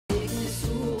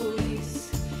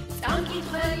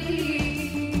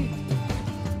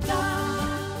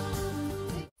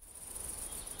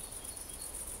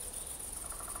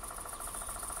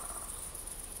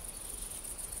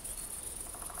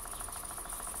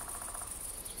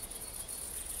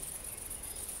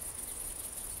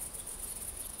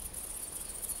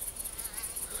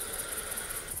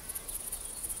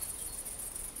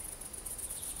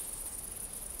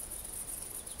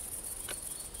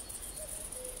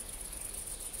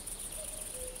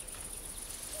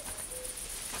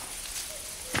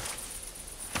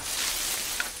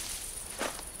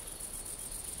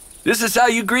This is how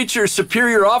you greet your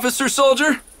superior officer,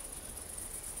 soldier?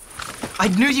 I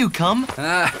knew you'd come.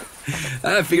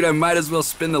 I figured I might as well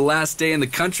spend the last day in the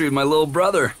country with my little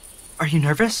brother. Are you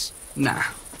nervous? Nah.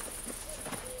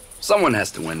 Someone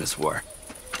has to win this war.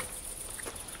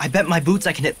 I bet my boots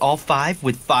I can hit all 5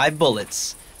 with 5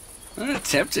 bullets.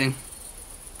 Tempting.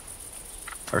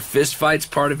 Are fist fights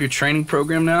part of your training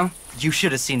program now? You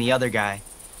should have seen the other guy.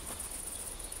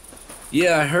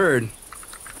 Yeah, I heard.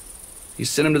 You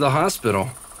sent him to the hospital.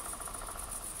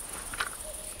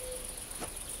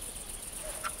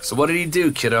 So what did he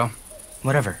do, kiddo?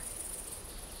 Whatever.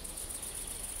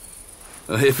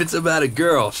 If it's about a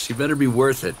girl, she better be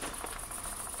worth it.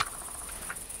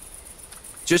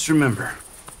 Just remember,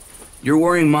 you're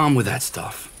worrying Mom with that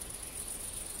stuff.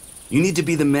 You need to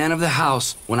be the man of the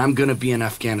house when I'm gonna be in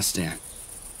Afghanistan.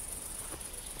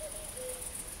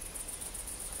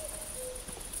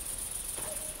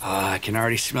 I can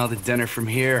already smell the dinner from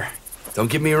here.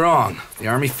 Don't get me wrong, the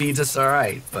Army feeds us all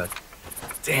right, but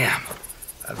damn,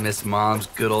 I've missed Mom's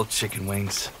good old chicken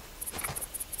wings.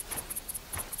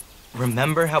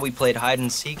 Remember how we played hide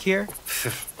and seek here?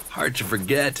 Hard to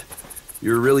forget.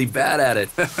 You were really bad at it.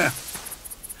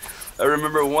 I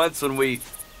remember once when we...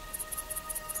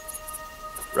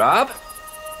 Rob?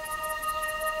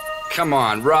 Come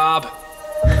on, Rob.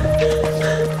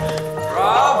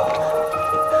 Rob?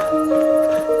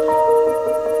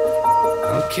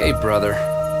 Okay, brother.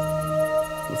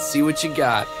 Let's see what you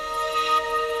got.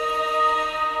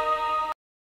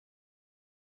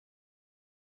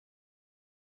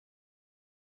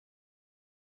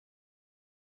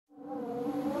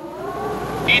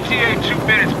 ETA 2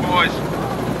 minutes, boys.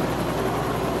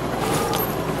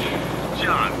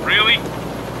 John, really?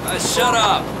 Shut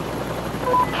up.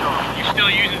 You still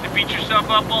using it to beat yourself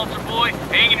up, altar boy?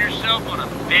 Hanging yourself on a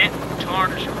bent,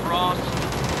 tarnished cross?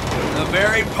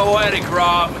 Very poetic,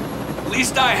 Rob. At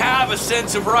least I have a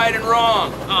sense of right and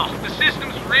wrong. Oh, the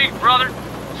system's rigged, brother.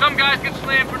 Some guys get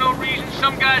slammed for no reason,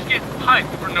 some guys get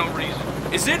hyped for no reason.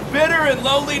 Is it bitter and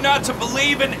lonely not to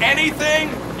believe in anything?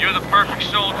 You're the perfect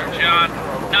soldier, John.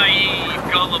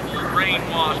 Naive, gullible,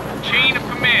 brainwashed, chain of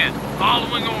command,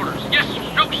 following orders. Yes, sir.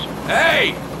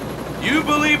 Hey! You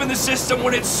believe in the system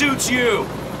when it suits you.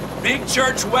 Big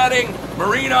church wedding,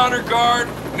 Marine Honor Guard,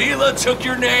 Mila took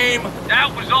your name.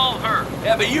 That was all her.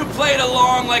 Yeah, but you played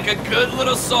along like a good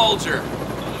little soldier.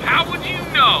 How would you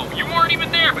know? You weren't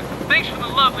even there, but thanks for the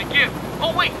lovely gift.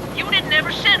 Oh wait, you didn't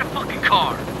ever send a fucking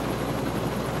card.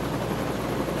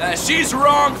 She's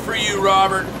wrong for you,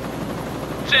 Robert.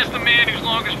 Says the man whose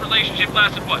longest relationship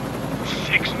lasted, what,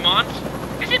 6 months?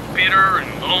 Is it bitter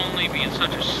and lonely being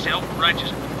such a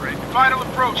self-righteous prick? Final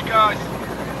approach, guys.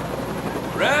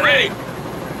 Ready?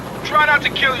 Try not to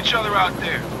kill each other out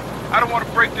there. I don't want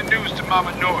to break the news to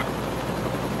Mama North.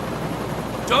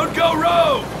 Don't go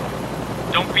rogue!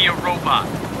 Don't be a robot.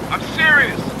 I'm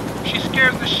serious. She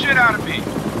scares the shit out of me.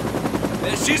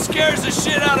 She scares the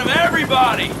shit out of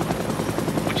everybody!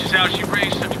 Which is how she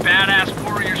raised such badass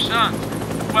warrior sons.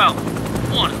 Well,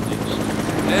 one at least.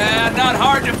 Yeah, not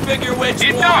hard to figure which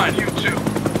Enough, one. you two.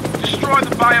 Destroy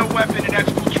the bioweapon and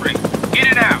exfiltrate. In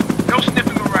and out. No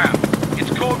sniffing around. It's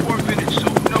Cold War vintage, so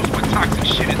who knows what toxic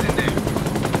shit is in there.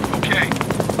 Okay.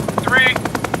 3,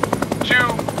 2,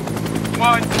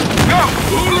 1, go!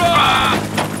 Hoorah!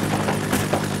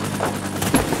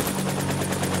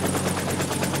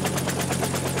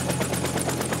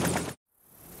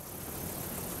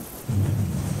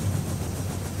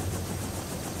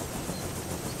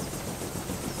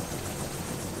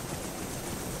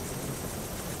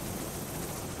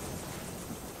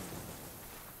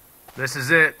 This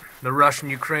is it, the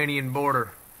Russian-Ukrainian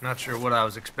border. Not sure what I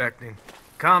was expecting.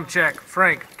 Comm check.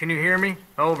 Frank, can you hear me?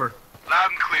 Over. Loud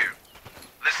and clear.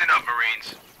 Listen up,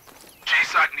 Marines.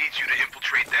 JSOC needs you to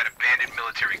infiltrate that abandoned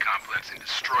military complex and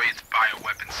destroy its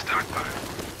bioweapon stockpile.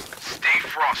 Stay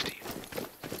frosty.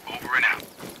 Over and out.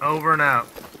 Over and out.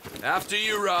 After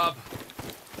you, Rob.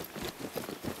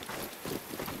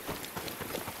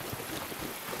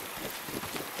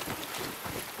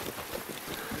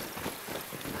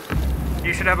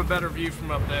 You should have a better view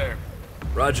from up there.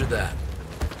 Roger that.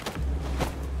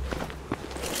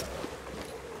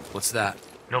 What's that?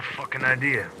 No fucking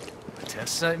idea. A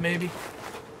test site, maybe?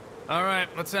 Alright,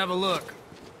 let's have a look.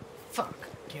 Fuck,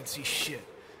 can't see shit.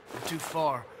 We're too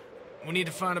far. We need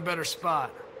to find a better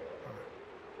spot.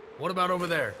 What about over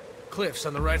there? Cliffs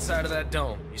on the right side of that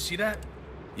dome. You see that?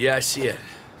 Yeah, I see it.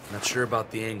 Not sure about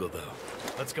the angle, though.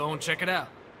 Let's go and check it out.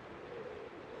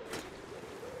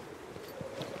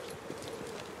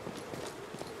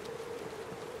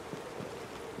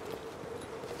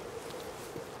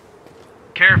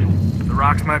 Careful, the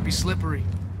rocks might be slippery.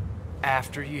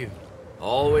 After you.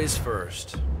 Always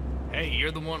first. Hey,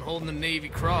 you're the one holding the Navy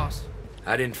Cross.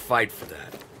 I didn't fight for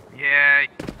that. Yeah,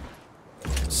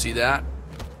 See that?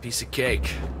 Piece of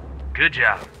cake. good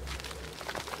job.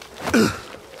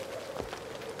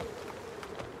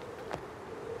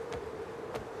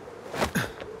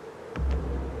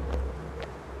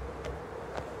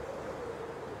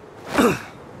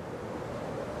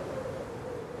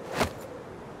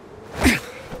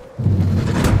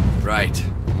 Right.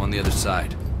 I'm on the other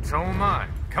side. So am I.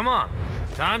 Come on.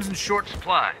 Time's in short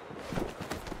supply.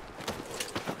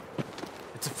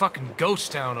 It's a fucking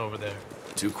ghost town over there.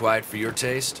 Too quiet for your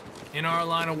taste? In our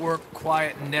line of work,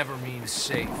 quiet never means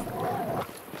safe.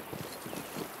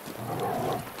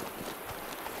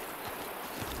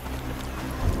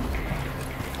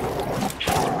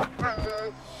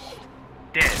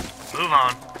 Dead. Move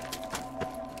on.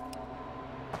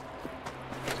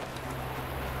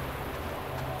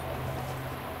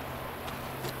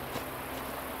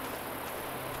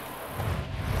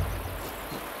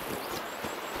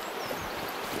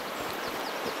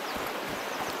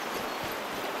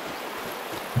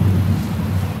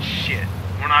 Shit.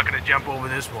 We're not gonna jump over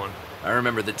this one. I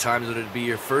remember the times when it'd be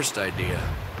your first idea.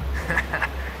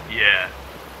 Yeah.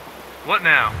 What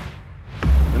now?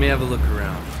 Let me have a look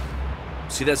around.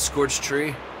 See that scorched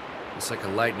tree? It's like a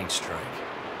lightning strike.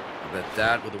 I bet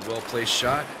that, with a well-placed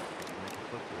shot, can make a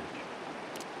footbridge.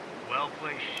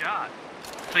 Well-placed shot.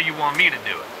 So you want me to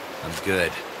do it? I'm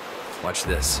good. Watch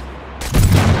this.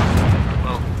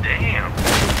 Well, damn.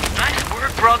 Nice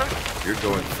work, brother. You're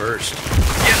going first.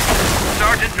 Yes, sir.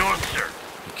 Sergeant North, sir.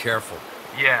 Be careful.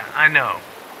 Yeah, I know.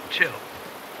 Chill.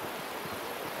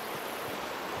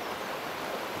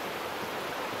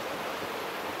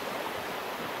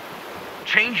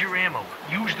 Change your ammo.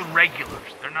 Use the regulars.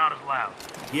 They're not as loud.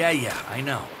 Yeah, I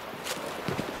know.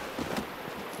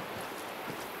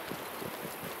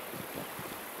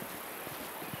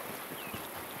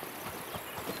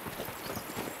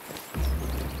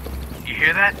 You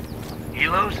hear that?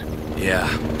 Helos? Yeah,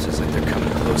 sounds like they're coming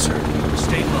closer.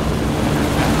 Stay low.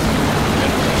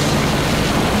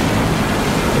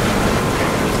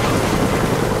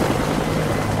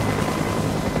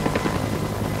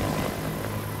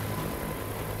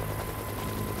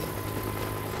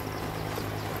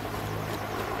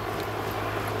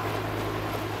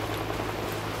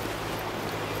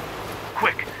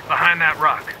 Quick, behind that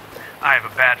rock. I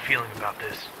have a bad feeling about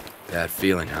this. Bad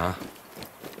feeling, huh?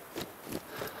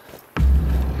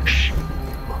 Shh.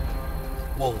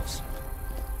 Wolves.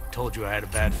 Told you I had a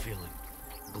bad feeling.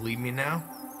 Believe me now?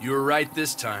 You were right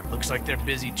this time. Looks like they're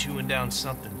busy chewing down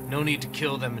something. No need to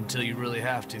kill them until you really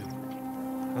have to.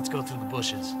 Let's go through the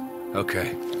bushes.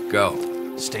 Okay,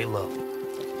 go. Stay low.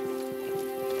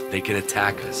 They can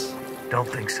attack us. Don't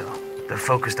think so. They're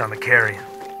focused on the carrion.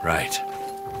 Right.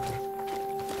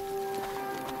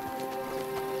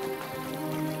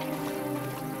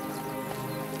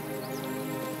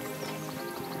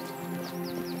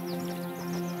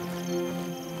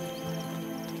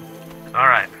 All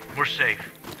right, we're safe.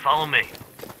 Follow me.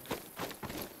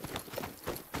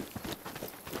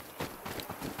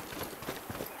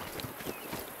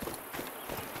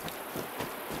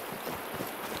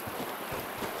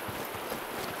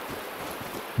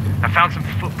 I found some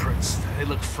footprints. They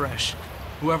look fresh.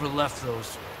 Whoever left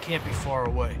those can't be far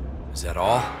away. Is that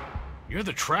all? You're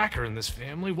the tracker in this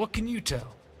family. What can you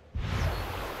tell?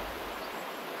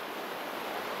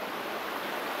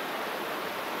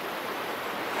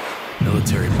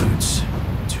 Military boots.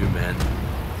 2 men.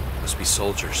 Must be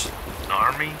soldiers.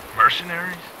 Army?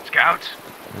 Mercenaries? Scouts?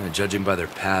 Judging by their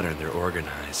pattern, they're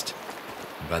organized.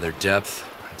 And by their depth,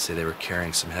 I'd say they were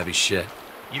carrying some heavy shit.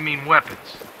 You mean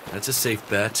weapons? That's a safe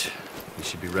bet. We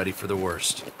should be ready for the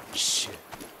worst. Shit.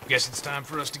 Guess it's time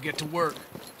for us to get to work.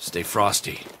 Stay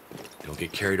frosty. Don't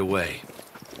get carried away.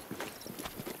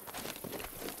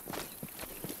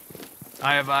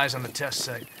 I have eyes on the test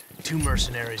site. 2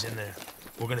 mercenaries in there.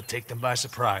 We're gonna take them by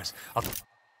surprise. I'll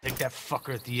take that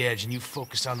fucker at the edge and you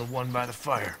focus on the one by the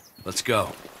fire. Let's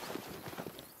go.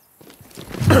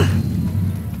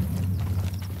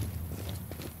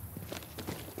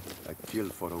 I kill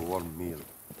for a warm meal.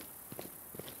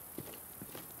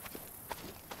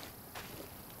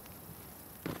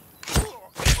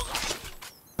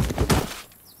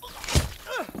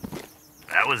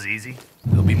 That was easy.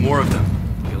 There'll be more of them.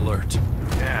 Be alert.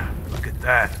 Yeah, look at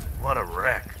that. What a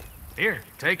wreck. Here,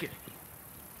 take it.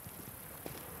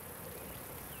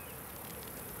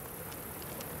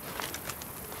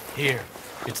 Here,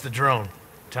 it's the drone.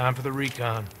 Time for the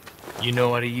recon. You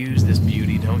know how to use this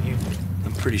beauty, don't you?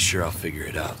 I'm pretty sure I'll figure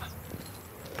it out.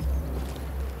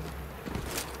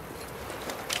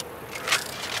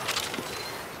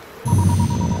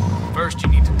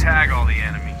 tag all the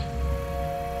enemies.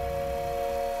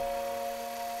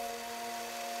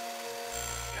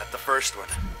 Got the first one.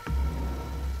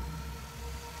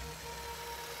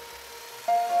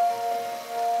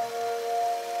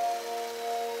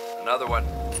 Another one.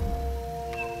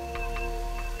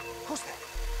 Who's that?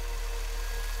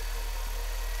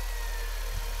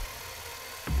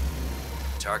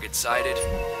 Target sighted.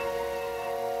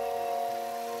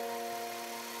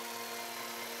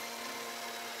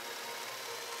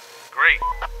 Great.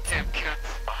 Damn cats.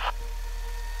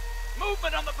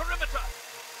 Movement on the perimeter!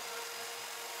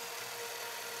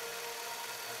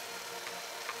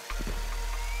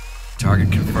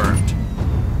 Target confirmed.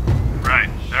 Right,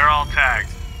 they're all tagged.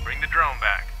 Bring the drone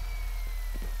back.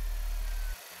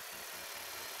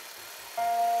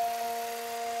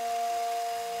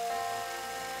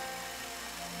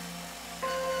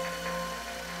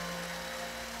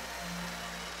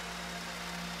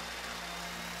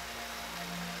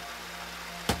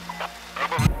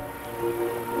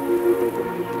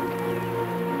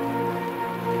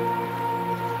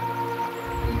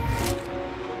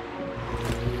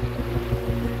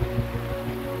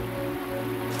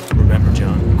 Remember,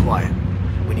 John, quiet.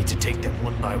 We need to take them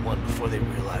one by one before they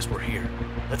realize we're here.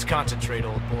 Let's concentrate,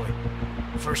 old boy.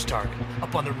 First target,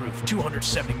 up on the roof,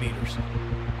 270 meters.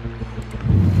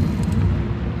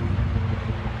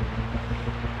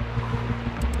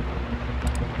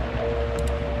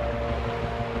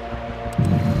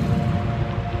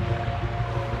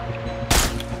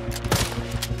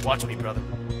 Watch me, brother.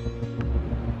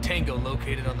 Tango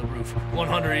located on the roof,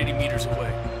 180 meters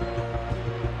away.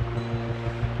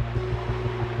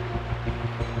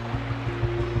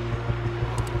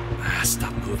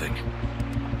 Stop moving.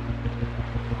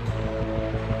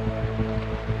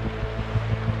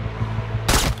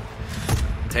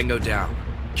 Tango down.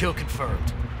 Kill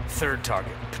confirmed. Third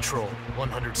target, patrol,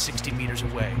 160 meters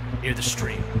away, near the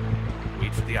stream.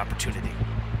 Wait for the opportunity.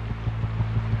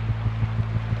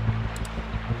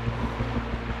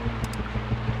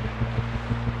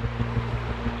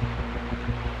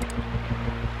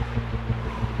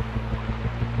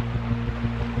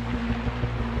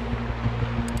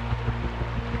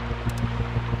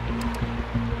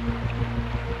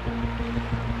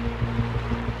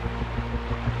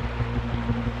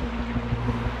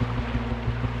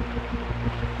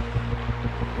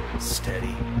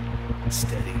 Steady.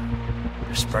 Steady.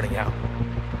 They're spreading out.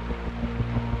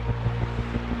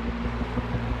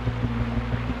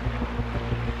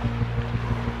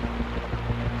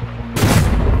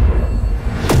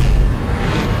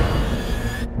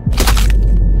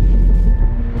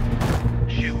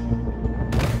 Shoot.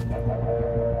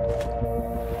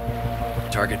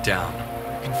 Target down.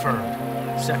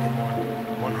 Confirmed. Second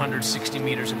one, 160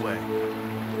 meters away.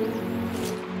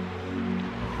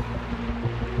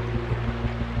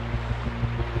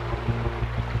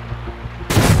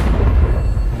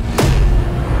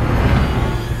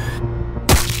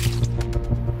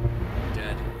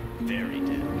 Dead. Very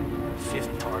dead.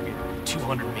 Fifth target,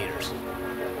 200 meters.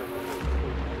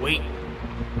 Wait.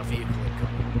 A vehicle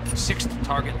incoming. Sixth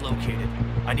target located.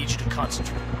 I need you to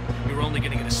concentrate. You're only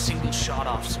gonna get a single shot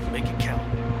off, so make it count.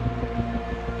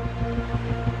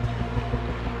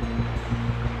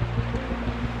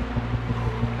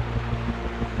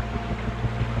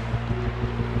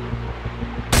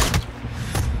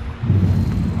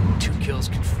 Two kills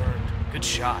confirmed. Good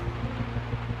shot.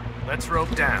 Let's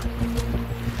rope down.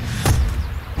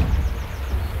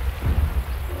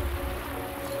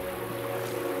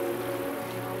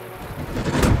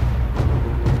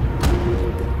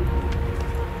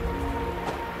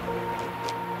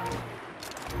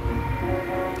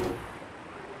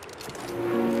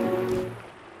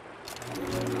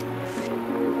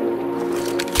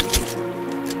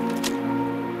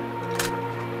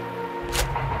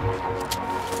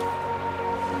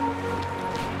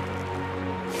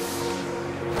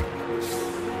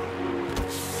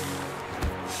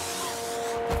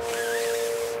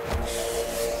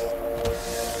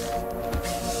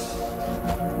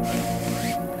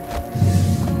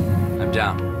 I'm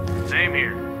down. Same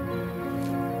here.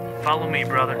 Follow me,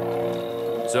 brother.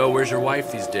 So, where's your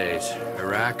wife these days?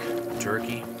 Iraq?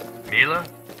 Turkey? Mila?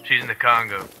 She's in the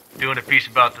Congo, doing a piece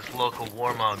about this local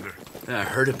warmonger. Yeah, I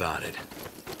heard about it.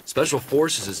 Special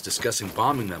Forces is discussing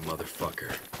bombing that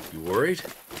motherfucker. You worried?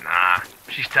 Nah,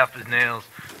 she's tough as nails.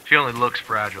 She only looks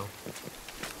fragile.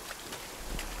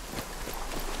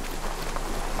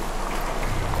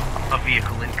 A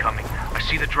vehicle incoming. I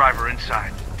see the driver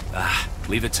inside.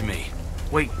 Leave it to me.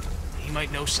 Wait, he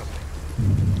might know something.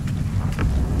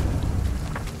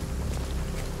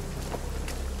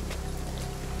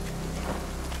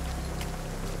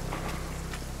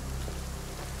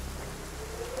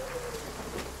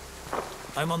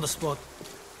 I'm on the spot.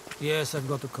 Yes, I've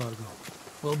got the cargo.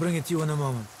 We'll bring it to you in a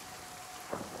moment.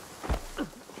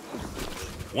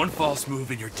 One false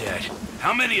move and you're dead.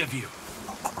 How many of you?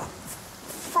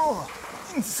 4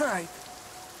 inside.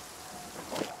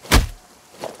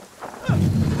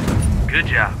 Good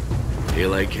job.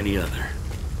 Feel like any other.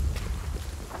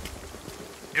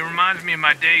 It reminds me of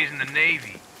my days in the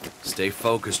Navy. Stay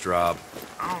focused, Rob.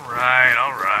 All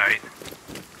right.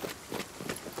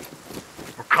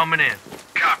 We're coming in.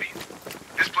 Copy.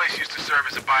 This place used to serve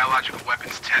as a biological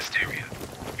weapons test area.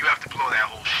 You have to blow that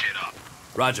whole shit up.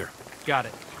 Roger. Got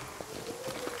it.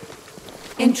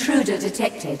 Intruder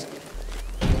detected.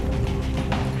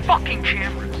 Fucking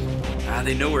cameras.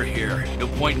 They know we're here. No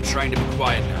point in trying to be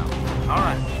quiet now. All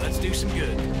right, let's do some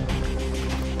good.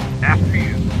 After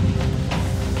you.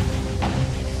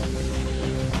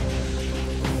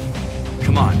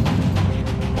 Come on.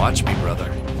 Watch me,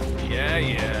 brother.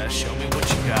 Yeah, show me what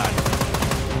you got.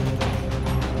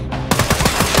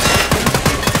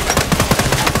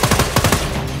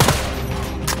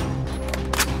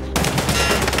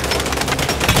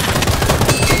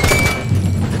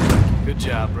 Good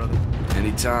job, brother.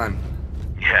 Anytime.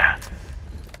 Yeah.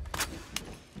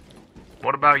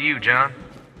 What about you, John?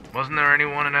 Wasn't there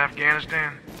anyone in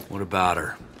Afghanistan? What about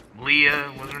her?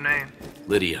 Leah was her name?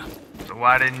 Lydia. So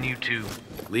why didn't you two?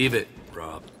 Leave it,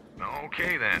 Rob.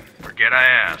 Okay then. Forget I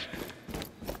asked.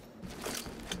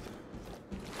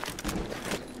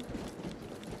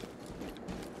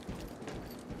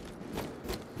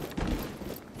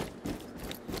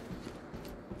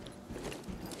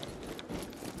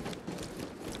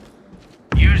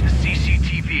 Use the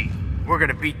CCTV. We're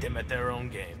gonna beat them at their own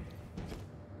game.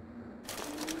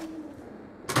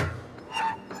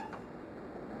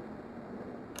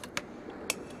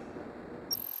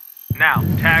 Now,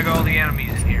 tag all the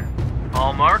enemies in here.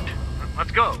 All marked?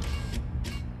 Let's go.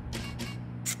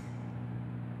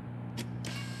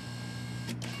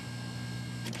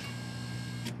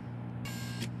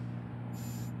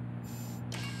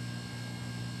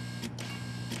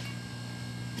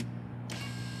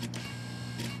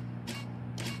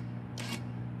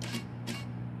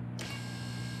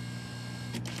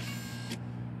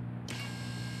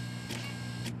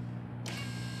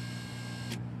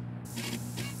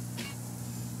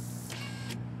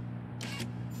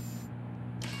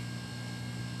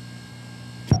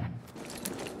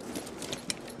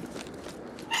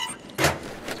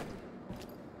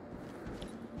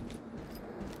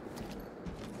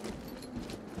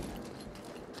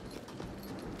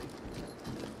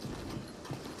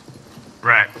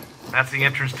 Right. That's the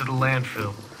entrance to the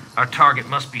landfill. Our target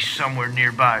must be somewhere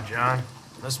nearby, John.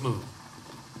 Let's move.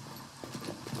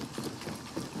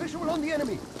 Visual on the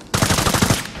enemy.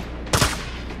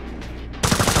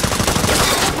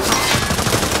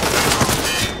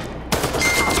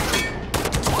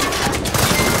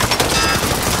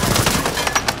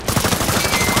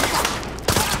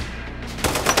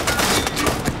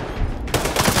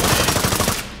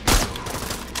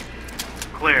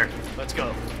 Clear. Let's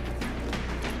go.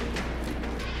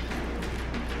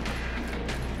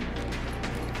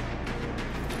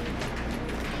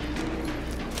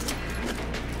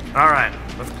 All right,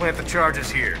 let's plant the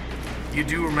charges here. You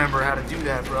do remember how to do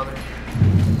that, brother.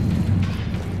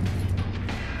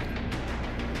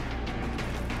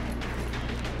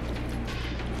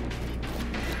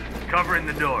 Covering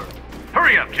the door.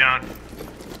 Hurry up, John.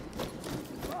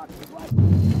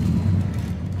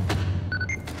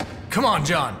 Come on,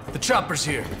 John. The chopper's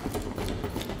here.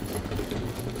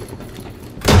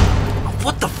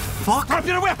 What the fuck? Drop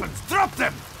your weapons! Drop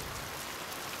them!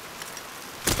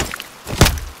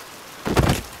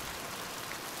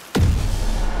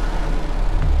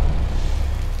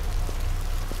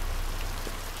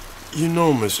 You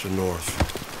know, Mr. North,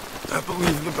 I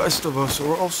believe the best of us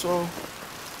are also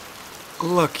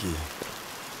lucky.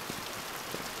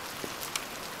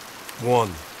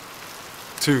 1,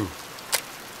 2.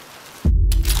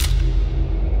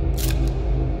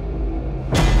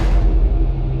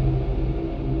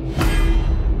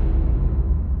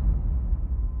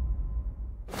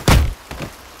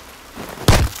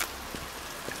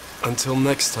 Until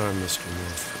next time, Mr.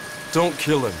 North, don't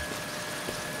kill him.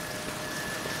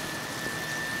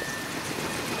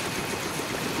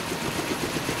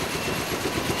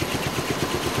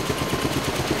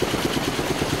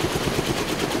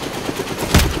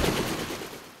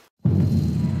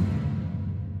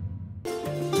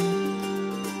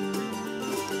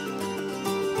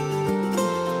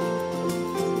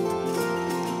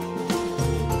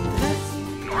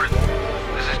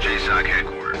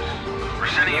 Headquarters. We're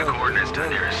sending you coordinates to the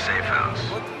nearest Safehouse.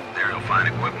 There you'll find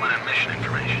equipment and mission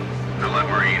information. I'll let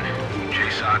Marine,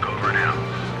 Jason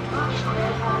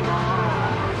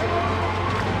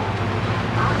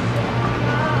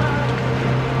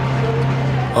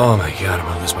Oh my god, I'm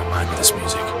gonna lose my mind with this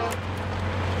music.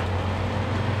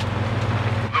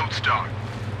 Lodestar.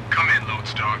 Come in,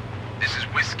 Lodestar. This is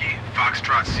Whiskey,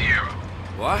 Foxtrot Sierra.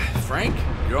 What? Frank?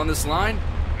 You're on this line?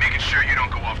 Making sure you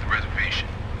don't go off the reservation.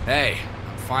 Hey,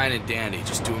 I'm fine and dandy,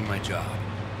 just doing my job.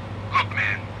 Look,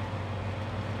 man.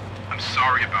 I'm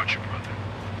sorry about your brother.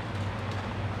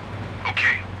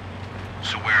 Okay,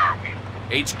 so where are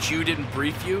we? HQ didn't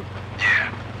brief you?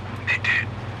 Yeah, they did,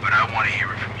 but I want to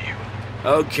hear it from you.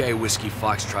 Okay, Whiskey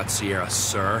Foxtrot Sierra,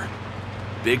 sir.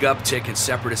 Big uptick in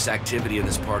separatist activity in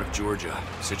this part of Georgia.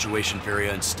 Situation very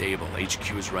unstable.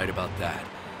 HQ is right about that.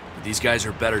 But these guys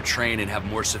are better trained and have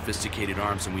more sophisticated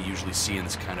arms than we usually see in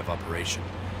this kind of operation.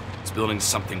 It's building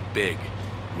something big.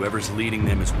 Whoever's leading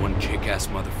them is one kick-ass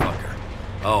motherfucker.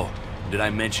 Oh, did I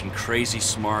mention crazy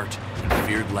smart and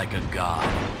feared like a god?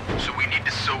 So we need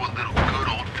to sow a little good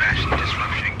old-fashioned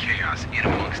disruption and chaos in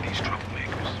amongst these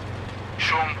troublemakers.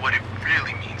 Show them what it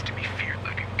really means to be feared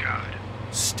like a god.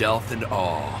 Stealth and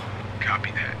awe.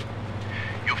 Copy that.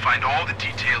 You'll find all the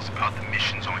details about the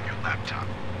missions on your laptop.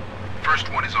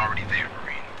 First one is already there,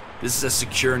 Marine. This is a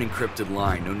secure and encrypted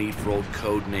line. No need for old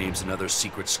code names and other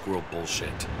secret squirrel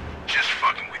bullshit. Just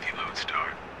fucking with you,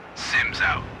 Lodestar. Sims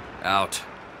out. Out.